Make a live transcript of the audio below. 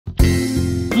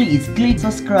Please click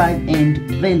subscribe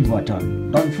and bell button.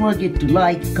 Don't forget to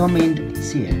like, comment,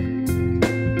 share.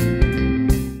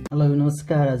 Hello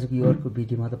नमस्कार, आजको यो अर्को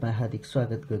भिडियोमा तपाईलाई हार्दिक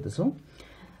स्वागत गर्दछौं।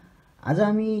 आज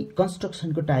हामी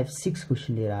कन्स्ट्रक्सनको टाइप 6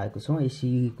 क्वेशन लिएर आएको छौं।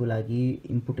 एसई को लागि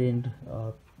इम्पोर्टेन्ट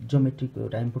ज्योमेट्रीको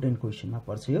एउटा इम्पोर्टेन्ट क्वेशनमा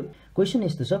पर्छ यो। क्वेशन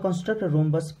यस्तो छ, construct a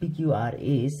rhombus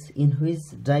PQRS in which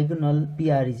diagonal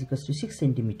PR is equals to 6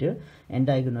 cm and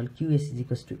diagonal QS is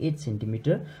equals to 8 cm.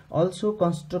 Also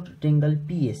construct rectangle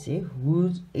PSA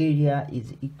whose area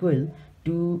is equal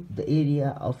to the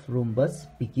area of rhombus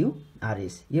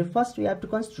PQRS. Here first we have to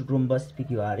construct rhombus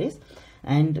PQRS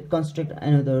and construct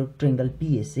another triangle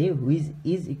PSA which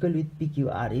is equal with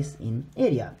PQRS in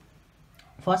area.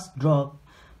 First draw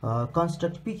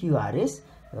construct PQRS.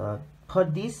 For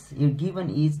this, your given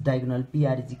is diagonal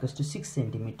PR is equals to 6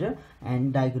 cm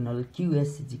and diagonal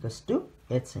QS is equals to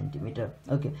 8 cm.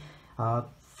 Okay.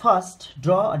 First,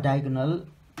 draw a diagonal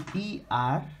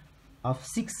PR of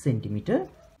 6 cm.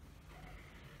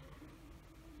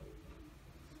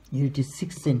 Here it is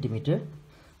 6 cm.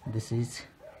 This is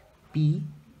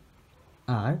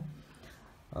PR.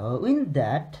 In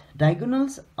that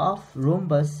diagonals of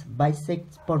rhombus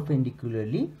bisect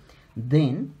perpendicularly,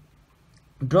 then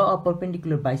draw a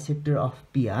perpendicular bisector of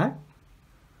PR.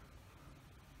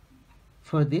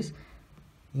 For this,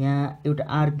 यहाँ एउटा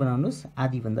arc बनाउनुस्,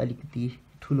 आदि भन्दा अलिकति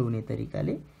ठुलो हुने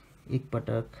तरिकाले एक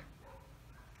पटक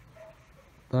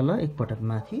तल एक पटक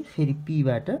माथि, फेरि P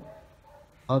बाट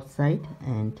up side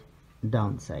and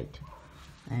down side,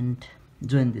 and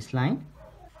join this line.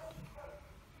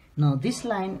 Now this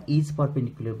line is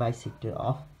perpendicular bisector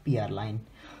of PR line.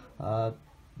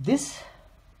 This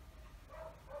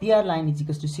PR line is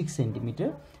equals to 6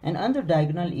 cm and under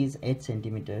diagonal is 8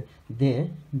 cm. There,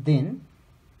 then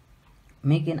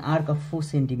make an arc of 4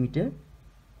 cm.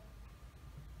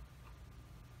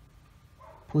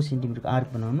 4 cm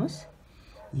arc बनाउनुस्.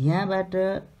 यहाँबाट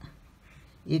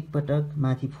एक पटक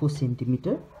माथि 4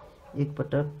 cm, एक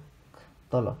पटक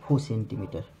तल 4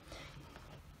 cm.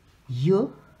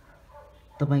 यो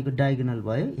तपाईको diagonal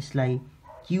भयो. यसलाई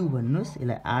Q भन्नुस्,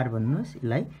 यसलाई R भन्नुस्,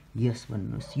 यसलाई S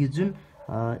भन्नुस्. यो जुन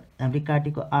हामीले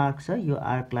काटेको आर्क छ, यो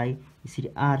आर्कलाई यसरी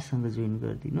R सँग जोइन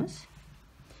गर्दिनुस्,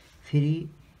 फेरि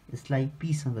यसलाई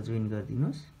P सँग जोइन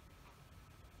गर्दिनुस्.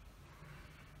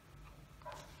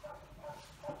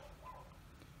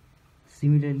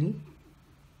 सिमिलरली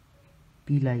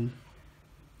P लाई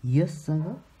S सँग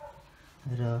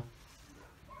र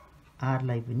R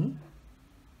लाई पनि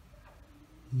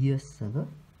S सँग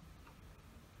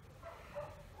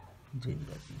जोइन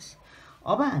गर्दिनुस्.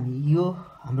 अब हामी यो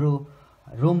हाम्रो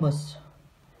रोम्बस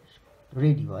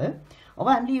रेडी भयो. अब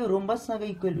हामीले यो रोम्बस सँग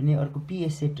इक्वल हुने अर्को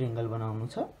PSA ट्रायंगल बनाउनु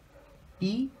छ.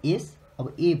 PS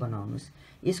अब A बनाउनुस्.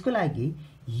 यसको लागि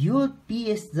यो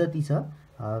PS जति छ,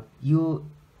 यो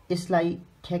यसलाई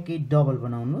ठ्याक्कै डबल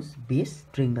बनाउनुस्. Base,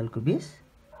 ट्रायंगलको base.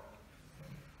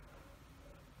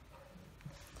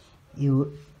 यो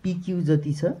PQ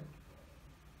जति छ,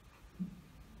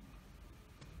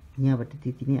 यहाँबाट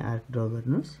त्यति नै आर्क ड्रा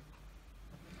गर्नुस्.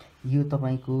 यो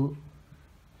तपाईको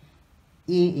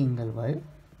A एंगल भयो.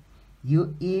 यो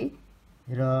A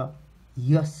र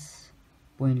S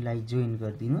पोइन्टलाई जोइन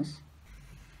गर्दिनुस्.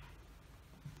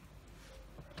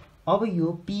 अब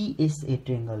यो PSA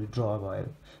ट्रायंगल ड्रा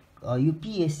भयो. यो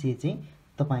PSA चाहिँ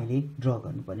तपाईले ड्रा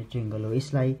गर्नुपर्ने ट्रायंगल हो.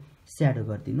 यसलाई स्याडो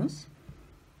गर्दिनुस्.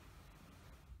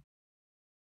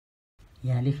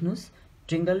 यहाँ लेख्नुस्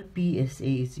triangle PSA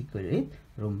is equal with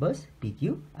rhombus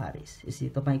PQRS. यसरी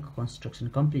तपाईको कन्स्ट्रक्सन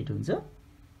कम्प्लिट हुन्छ.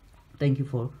 Thank you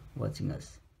for watching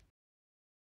us.